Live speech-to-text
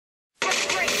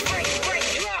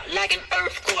like an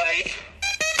earthquake.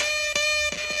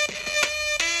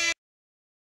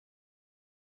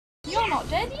 You're not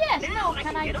dead? Yes. No.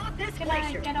 Can I get off the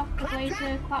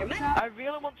blazer claptrap? I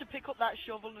really want to pick up that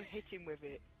shovel and hit him with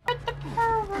it. What the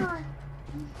pervert?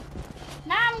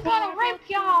 Now I'm gonna rip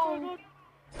y'all.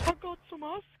 I got some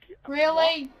ask.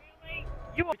 Really?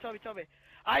 You tell me.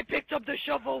 I picked up the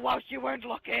shovel whilst you weren't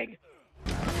looking.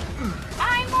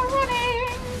 I'm running.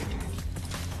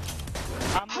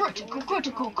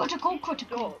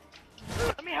 Critical.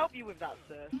 Let me help you with that,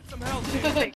 sir. Some help.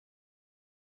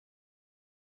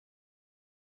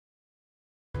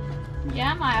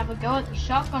 Yeah, I might have a go at the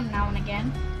shotgun now and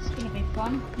again. It's gonna be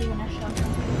fun, doing a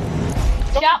shotgun.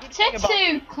 Chapter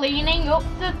 2, cleaning up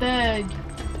the bug.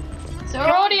 So we're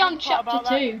already on chapter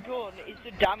 2. That gun is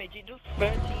the damage. It does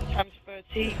 13 times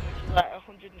 13, which is like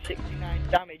 169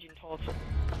 damage in total.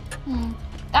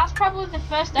 That's probably the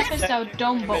first episode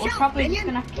done, but we're probably just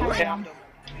gonna have to carry on.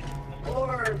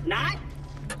 Or not?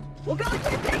 We'll go with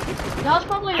your thing. That was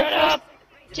probably the first.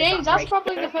 James, that's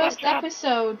probably the first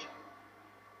episode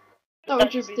that we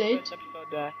just did.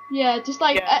 Yeah, just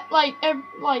like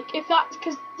if that's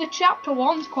because the chapter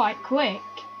 1's quite quick.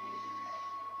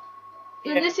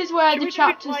 And this is where the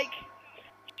chapters.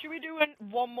 Should we do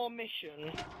one more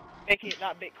mission? Make it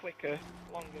that bit quicker,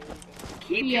 longer.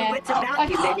 Keep your wits about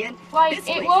you, minion. Like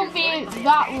it won't be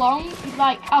that long.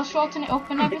 Like I'll shorten it up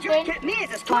and everything. You kept me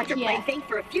as a torture plaything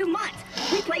for a few months.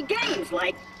 We played games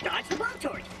like dodge the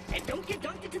blowtorch and don't get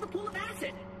dunked into the pool of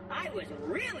acid. I was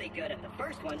really good at the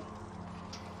first one.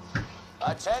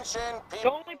 Attention, The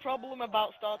people. only problem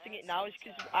about starting it now is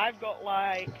because I've got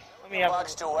like, let me have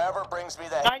Bucks to whoever brings me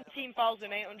that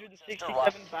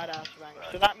 19,867 badass ranks,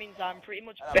 so that means I'm pretty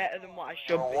much better than what I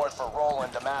should be. reward for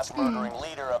Roland, the mass murdering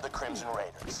leader of the Crimson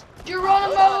Raiders.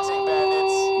 Geronimo!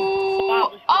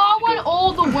 I went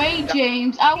all the way,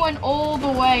 James. I went all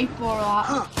the way for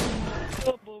that.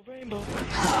 Double rainbow. Right,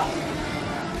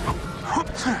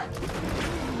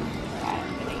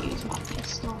 I'm gonna use my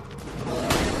pistol.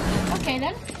 Okay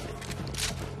then.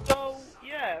 So,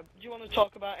 yeah, do you want to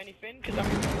talk about anything? Because I'm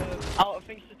out of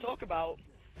things to talk about.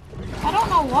 I don't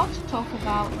know what to talk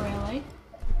about, really.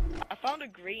 I found a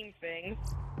green thing.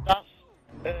 That's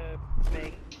a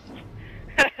thing.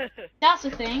 That's a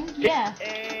thing, yeah. It's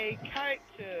a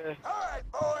character. Alright,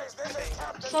 boys, this is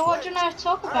Captain So what do you want to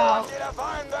talk about?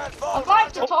 I'd I'd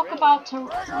like to talk about not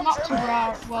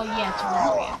Terraria, well yeah,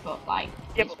 Terraria, but like,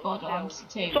 it's Borderlands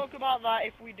 2. We'll talk about that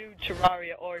if we do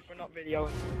Terraria or if we're not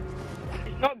videoing.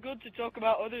 It's not good to talk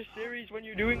about other series when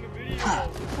you're doing a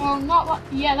video. Well, not like,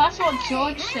 yeah, that's what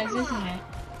George says, isn't it?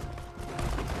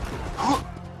 Well,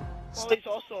 it's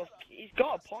also, he's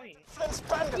got a point.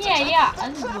 Yeah,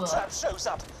 shows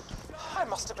up. I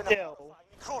must have been Still,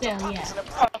 yeah.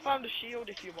 I found a shield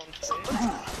if you want it.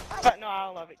 But no,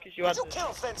 I'll have it because you had You it.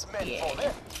 kill Flint's men for me.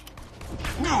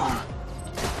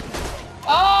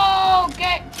 Oh,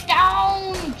 get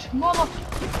down, mother.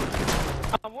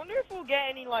 I wonder if we'll get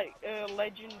any like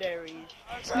legendaries.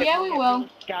 Yeah, we will.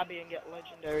 Scabby and get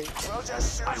legendaries. We'll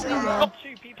just shoot We you will. Got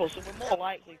 2 people, so we're more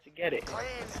likely to get it. clean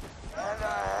and a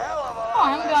hell of a Oh,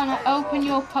 I'm gonna open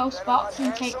your post box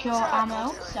and take your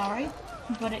ammo. Sorry,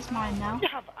 but it's mine now. You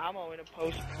have ammo in a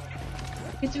post.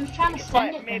 Because he was trying to It's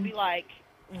send like it. maybe like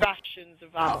rations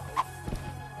of ammo.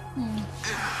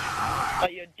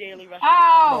 Like your daily rations.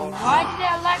 Ow! Why did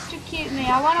it electrocute me?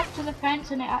 I went up to the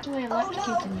fence and it actually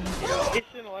electrocuted me.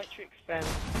 It's an electric fence.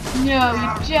 No, you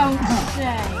don't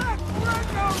say.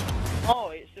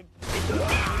 Oh, it's a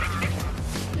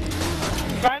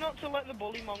Try not to let the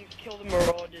bully monks kill the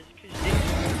marauders, because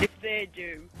if they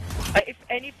do, if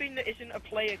anything that isn't a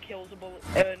player kills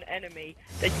an enemy,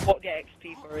 then you won't get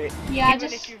XP for it. Yeah,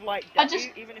 even if you've like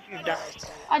even if you've died.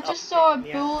 I just saw a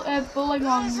bully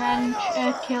one man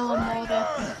kill a murder.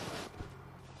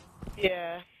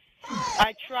 Yeah.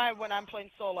 I try when I'm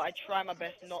playing solo. I try my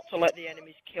best not to let the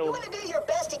enemies kill me. Want to do your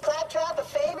bestie Claptrap a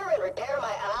favor and repair my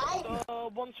eye?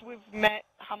 So once we've met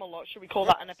Hammerlock, should we call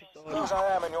that an episode?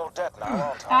 I am in your debt now,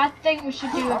 aren't I? I think we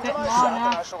should do a bit more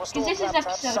now. Because this is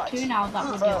episode 2 now that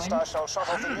we're First, I doing. shall shut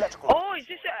off the electrical. Oh, is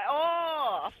this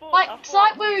I thought... Like, I it's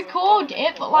thought like we record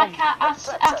it, but like I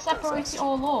separate it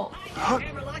all up.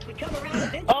 Hammerlock would come around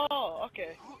eventually. Oh,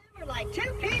 okay. We're like 2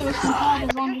 So people. it's hard as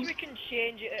Because long as... we can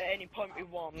change it at any point we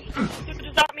want. So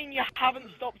does that mean you haven't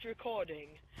stopped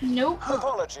recording? Nope.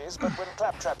 Apologies, but when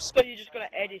Claptrap's So you're just gonna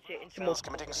edit it into skills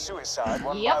committing suicide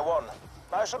one Yep. by one,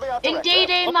 I shall be out to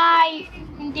Indeedy, my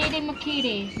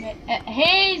kitty.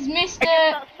 Here's Mr.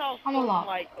 That sounds Hammerlock.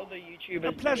 like other YouTubers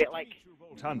a bit like...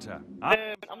 Hunter.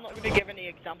 I'm not gonna give any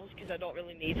examples because I don't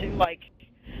really need to. Like,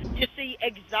 you see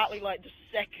exactly like the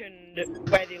second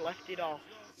where they left it off.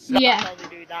 Yeah. That's how they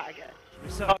do that, I guess.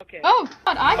 Okay. Oh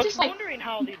God, I was just like. wondering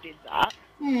how they did that.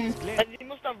 Hmm. And they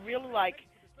must have really like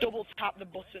double tap the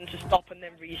button to stop and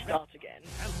then restart again.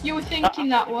 You were thinking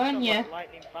that, weren't you? Like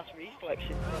lightning fast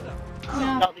reflexes.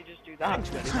 Yeah. How they just do that.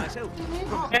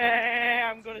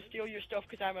 I'm gonna steal your stuff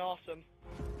because I'm awesome.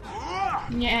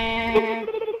 Yeah.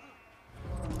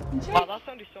 Wow, that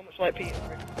sounded so much like Peter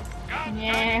Griffin.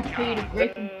 Yeah, Peter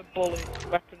Griffin. Bullet.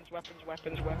 Weapons.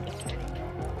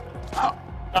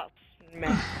 That's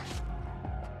meh.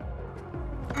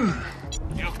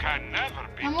 You can never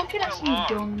be I'm looking at some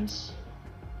guns.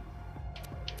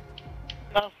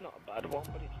 That's not a bad one,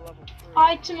 but it's level 3.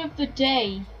 Item of the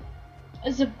day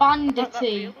is a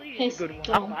bandity really pistol. Is a good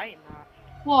one. I'm buying that.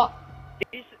 What?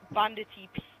 It's bandity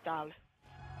pistol.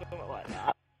 Something like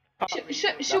that.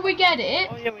 Should we get it?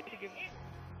 Oh yeah, we need to give.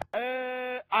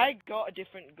 I got a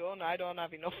different gun. I don't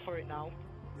have enough for it now.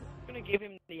 I'm gonna give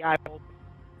him the eyeball.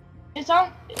 Is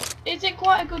it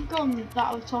quite a good gun that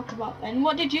I'll talk about then?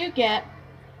 What did you get?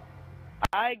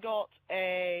 I got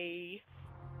the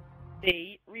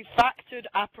refactored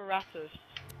apparatus.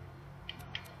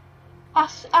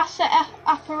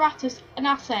 Apparatus, an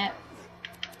asset.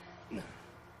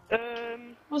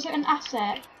 Was it an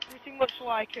asset? It's pretty much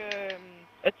like a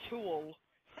tool.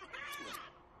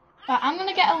 Right, I'm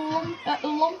gonna get a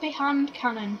lumpy hand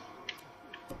cannon.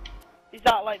 Is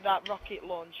that like that rocket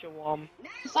launcher one?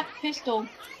 It's like a pistol.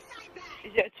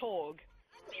 Is it a Torg?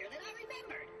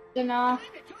 Dunno.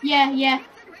 Yeah.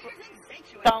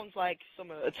 Sounds like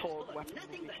a Torg weapon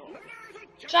would be called.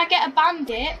 Should I get a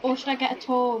bandit or should I get a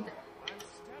Torg?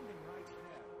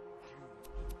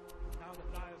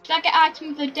 Should I get item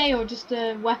of the day or just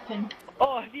a weapon?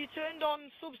 Oh, have you turned on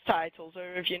subtitles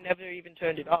or have you never even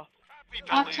turned it off?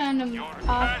 I've turned them.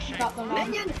 I've got them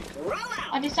on.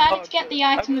 I decided to get the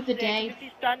item of the day. If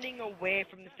you're standing away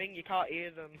from the thing, you can't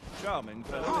hear them. charming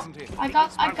fellow, isn't he? I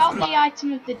got the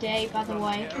item of the day, by the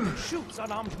way. Shoots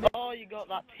unarmed Oh, you got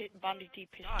that bandity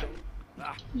pistol.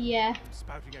 Yeah.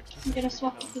 spouting I'm gonna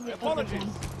swap it for the other one.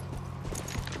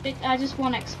 I just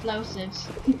want explosives.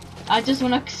 I just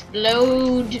want to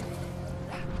explode.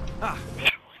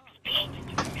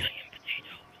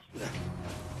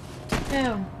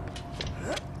 Boom.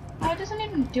 Oh, it doesn't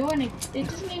even do anything. It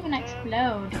doesn't even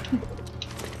explode.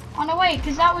 Oh no, wait,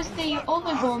 because that was the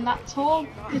other one, the Torg.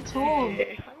 I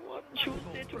want you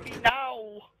to be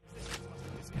now.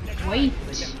 Wait.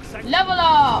 Level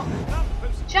up!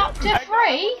 Chapter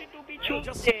 3?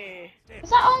 Is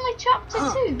that only chapter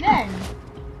 2 then?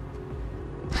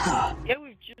 Yeah,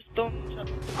 we've just done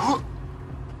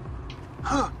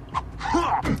I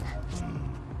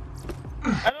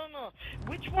don't know.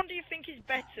 Which one do you think is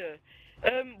better?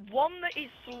 One that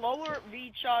is slower at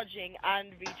recharging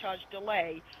and recharge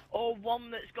delay, or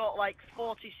one that's got like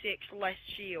 46 less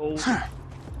shield?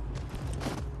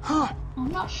 I'm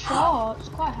not sure, it's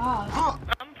quite hard.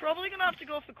 I'm probably gonna have to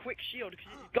go for quick shield because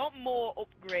it's got more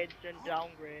upgrades than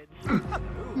downgrades.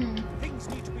 Things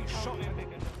need to be shot. I'm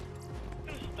gonna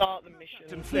start the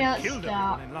mission. Yeah,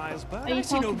 let's start. Are you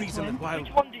talking to him?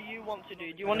 Which one do you want to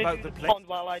do? Do you want to do the pond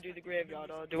while I do the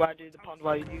graveyard, or do I do the pond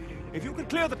while you do the If you can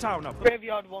clear the town up.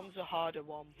 graveyard one's a harder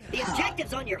one. The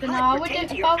objectives on your No, HUD we're pertain to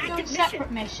both your doing active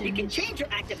separate mission. You can missions. change your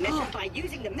active mission by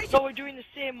using the mission. So we're doing the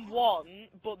same one,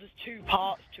 but there's 2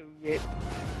 parts to it.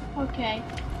 Okay.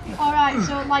 Alright,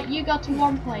 so like you go to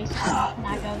one place and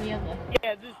I go the other.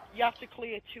 Yeah, you have to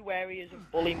clear 2 areas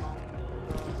of bully monks.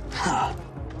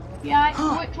 Yeah,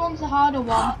 which one's the harder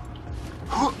one?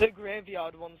 The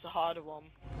graveyard one's the harder one.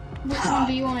 Which one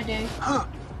do you want to do?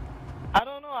 I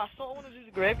don't know, I sort of want to do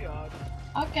the graveyard.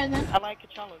 Okay then. I like a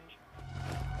challenge.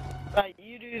 Right,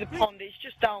 you do the pond, it's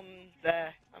just down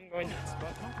there. I'm going to...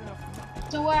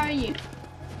 So where are you?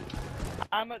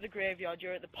 I'm at the graveyard,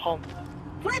 you're at the pond.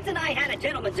 Flint and I had a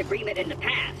gentleman's agreement in the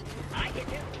past. I get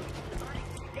him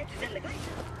ditches in the glacier.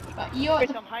 But you're at Wait,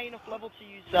 the... I'm high enough level to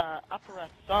use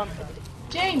apparatus, aren't I?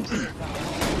 James!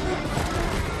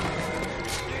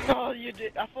 No, you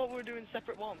did. I thought we were doing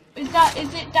separate ones. Is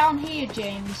it down here,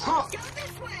 James? Go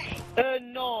this way.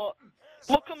 No.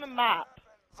 Look on the map.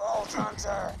 Vault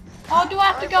Hunter. Or do I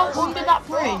have to go under that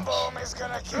bridge? Boom is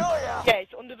gonna kill ya. Yeah,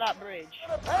 it's under that bridge.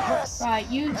 Paris. Right,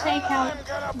 you take out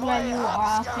where you are,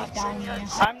 I'll take down here.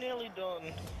 I'm nearly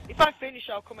done. If I finish,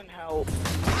 I'll come and help.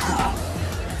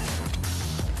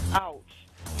 Ouch.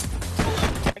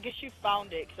 I guess you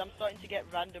found it, because I'm starting to get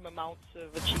random amounts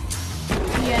of achievements.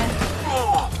 Yeah.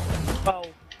 Oh.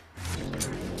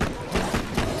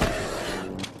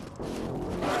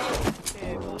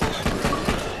 Okay, well,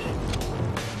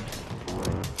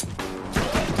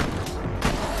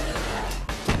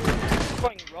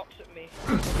 throwing rocks at me.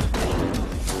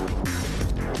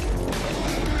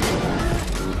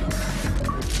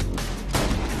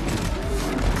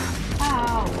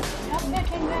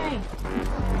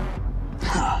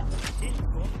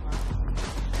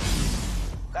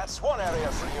 That's one area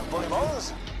free of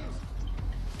bullymongs.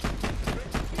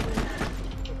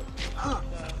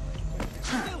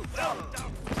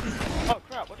 Oh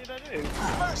crap, what did I do?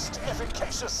 Most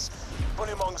efficacious.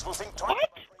 Bullymongs will think twice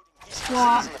What?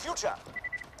 about in the future.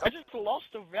 I just lost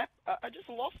a rep. I just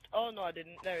lost. Oh no, I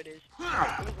didn't. There it is.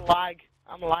 It was lag.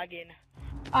 I'm lagging.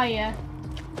 Oh yeah.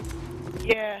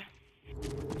 Yeah.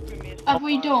 Have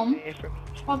we done?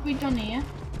 What have we done here?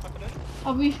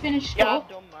 Have we finished Yeah, up? I've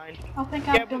done mine. I think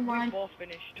Yeah, I've done we've mine. both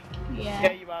finished. Yeah.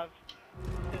 Yeah, you have.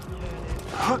 Just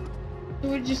turn it. So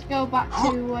we'll just go back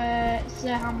to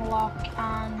Sir Hammerlock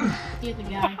and the other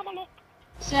guy. Hammerlock.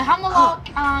 Sir Hammerlock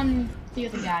and the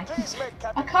other guy. Please make I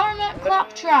Captain can't remember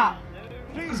Claptrap.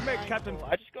 Please make Captain.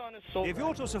 I just got an assault. If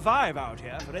you're to survive out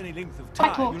here for any length of I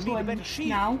time, talked you'll to need a him better shield.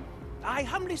 now. I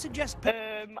humbly suggest.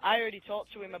 I already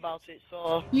talked to him about it,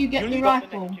 so You get the got the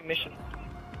rifle. next two mission.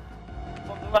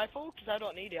 Want the rifle? Because I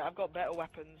don't need it. I've got better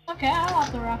weapons. Okay, I'll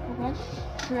have the rifle then.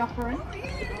 Free offering. How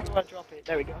do I drop it?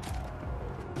 There we go.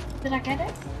 Did I get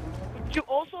it? Would you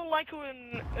also like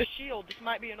a shield? This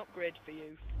might be an upgrade for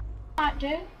you. Might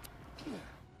do.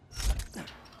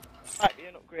 Might be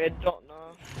an upgrade. Don't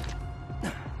know.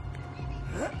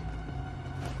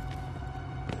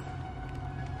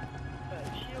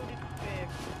 Shielded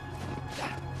favors.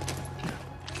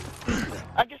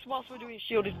 I guess whilst we're doing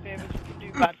shielded favors, we can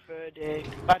do bad fur day,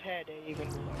 bad hair day even.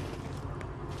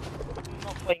 I'm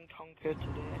not playing Conquer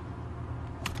today.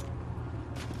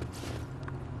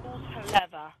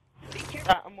 However,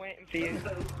 I'm waiting for you.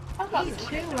 I've got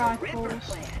two Ripper rifles.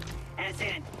 plan, as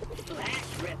in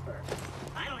Flash Ripper.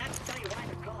 I don't have to tell you why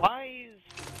they're called.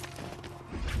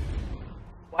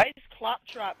 Why is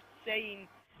Claptrap saying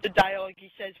the dialogue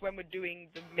he says when we're doing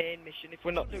the main mission if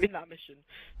we're not doing that mission?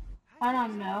 I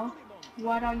don't know.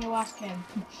 Why don't you ask him?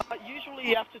 Usually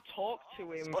you have to talk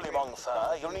to him. bullymong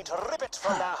fur, you'll need to rip it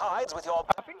from their hides with your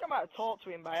I think I might have talked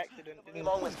to him by accident, didn't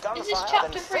bullymong with gunfire. Is this then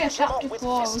chapter 3 or finish him chapter off with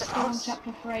 4? We're still on fisticuffs.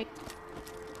 chapter 3.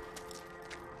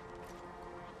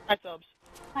 Hi, Subs.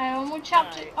 On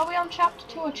chapter, are we on chapter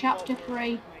 2 or chapter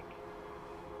 3?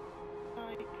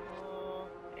 I got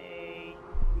a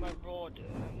marauder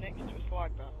next to a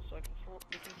flag barrel, so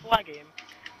we can flag him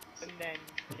and then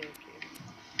take him.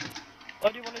 Or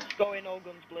do you want to just go in all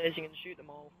guns blazing and shoot them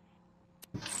all?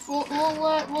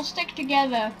 We'll stick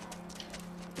together.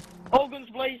 All guns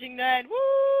blazing then!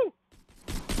 Woo!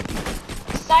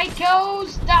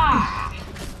 Psychos die!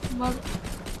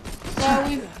 So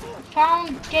we've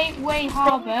found Gateway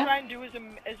Probably Harbour. try and do as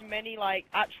many like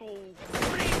actual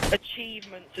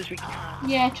achievements as we can.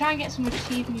 Yeah, try and get some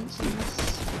achievements in this.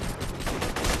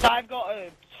 So I've got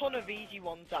a ton of easy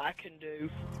ones that I can do.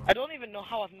 I don't even know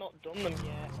how I've not done them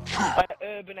yet. Like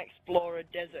Urban Explorer,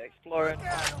 Desert Explorer, and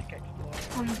Arctic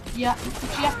Explorer. Yeah.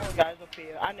 Guys up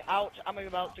here. And ouch, I'm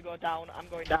about to go down. I'm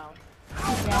going down.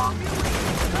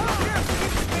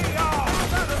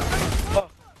 Yeah.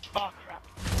 Oh crap.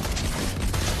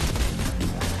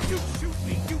 You shoot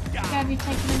me, you die. Have you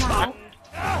taken him out?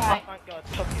 Right. Thank God,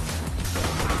 took him.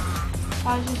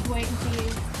 I was just waiting for you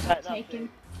Right, to take him.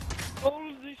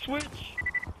 Hold the switch.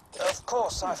 Of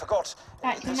course, I forgot.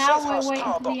 Right, so The now safe we're house waiting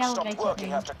power for the box stopped elevator working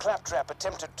thing. after Claptrap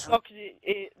attempted to Look,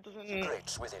 it doesn't.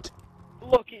 great with it.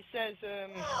 Look, it says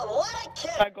What a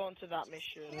kid! I go into that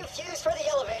mission. New fuse for the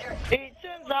elevator. It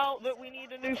turns out that we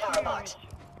need a new fuse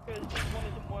because this one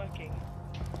isn't working.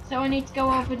 So we need to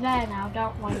go over there now,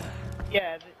 don't we?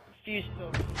 Yeah, the fuse is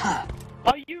up.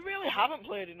 Oh, you really haven't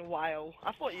played in a while.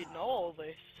 I thought you'd know all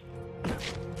this.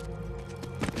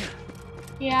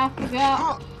 Yeah, I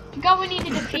forgot. Forgot we needed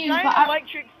a The fuse, giant but I...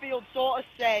 electric field sort of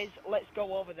says, let's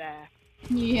go over there.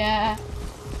 Yeah.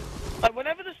 Like,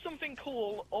 whenever there's something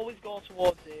cool, always go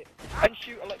towards it and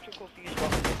shoot electrical fuse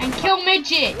boxes. And kill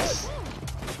midgets!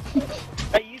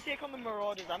 Hey, you take on the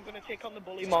marauders, I'm gonna take on the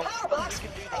bully monks. We Powerbox,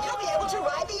 can do and you'll be able to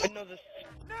ride the... another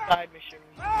side mission.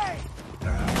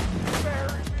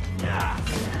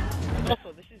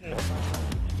 Also, this isn't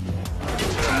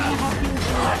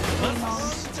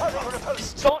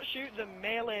Don't shoot them,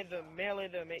 melee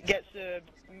them. It gets a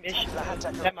mission,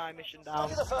 semi-mission down.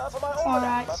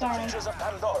 Alright, sorry.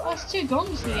 Oh, there's 2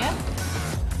 guns here.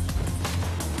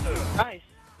 Nice.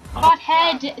 Bad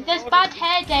hair day. There's bad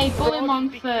hair day,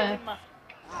 Bullymong fur.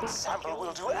 Sample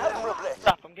will do admirably.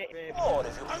 Crap, I'm getting raped. Or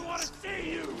if you I want to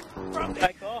see you from the...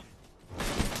 Back off.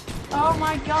 Oh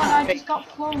my god, I just got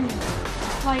flung.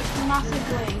 Like,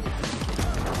 massively.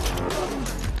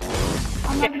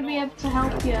 I'm not gonna be able to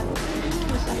help you.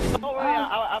 Don't worry,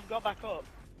 I've got back up.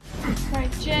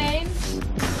 Right, James.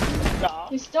 Yeah.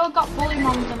 We've still got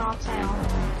Bullymongs on our tail.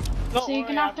 Don't So you're worry,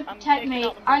 gonna have to I'm protect taking me.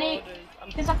 out the I need... marauders.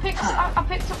 Because I picked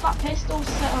up that pistol,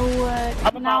 so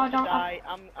I'm now I about to don't. die.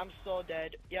 I'm so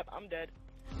dead. Yep, I'm dead.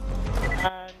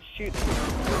 And shoot.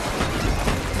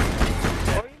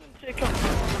 Or even take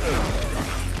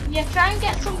off. Yeah, try and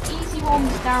get some easy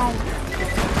ones down.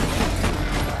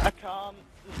 I can't.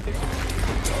 Is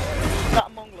that a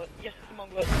monglet? Yes, it's a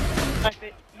monglet. Knife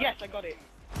it. Yes, I got it.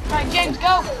 Right, James,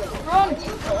 go! Run! Are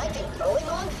you collecting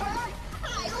bullymong fur?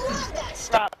 I love that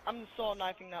stuff. Crap, I'm so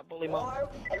knifing that bully mom. Warm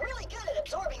and really good at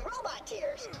absorbing robot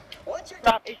tears. Once you're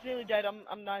Crap, it's nearly dead.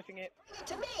 I'm knifing it.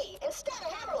 to me instead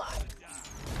of Hammerlock.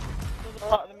 There's a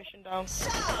part of the mission down. So,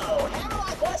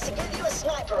 Hammerlock wants to give you a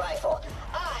sniper rifle.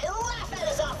 I laugh at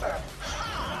his offer.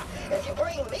 Ha! If you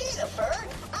bring me the fur,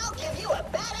 I'll give you a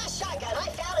badass shotgun I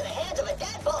found in the hands of a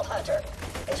dead bolt hunter.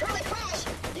 It's really fresh.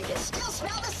 You can still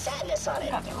smell the sadness on it.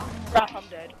 Crap, I'm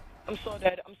dead. I'm so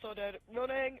dead. I'm so dead.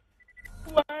 Running.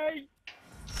 Away.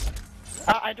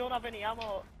 I don't have any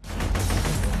ammo.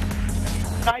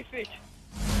 Knife it.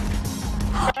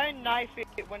 Try and knife it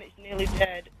when it's nearly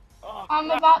dead. Oh, I'm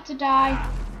crap. about to die.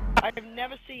 I've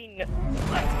never seen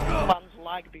man's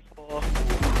lag before,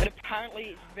 and apparently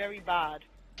it's very bad.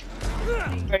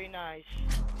 It's very nice.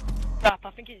 Crap, I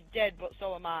think it's dead, but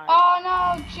so am I. Oh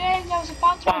no, James, I was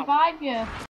about to Wow. revive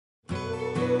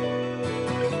you.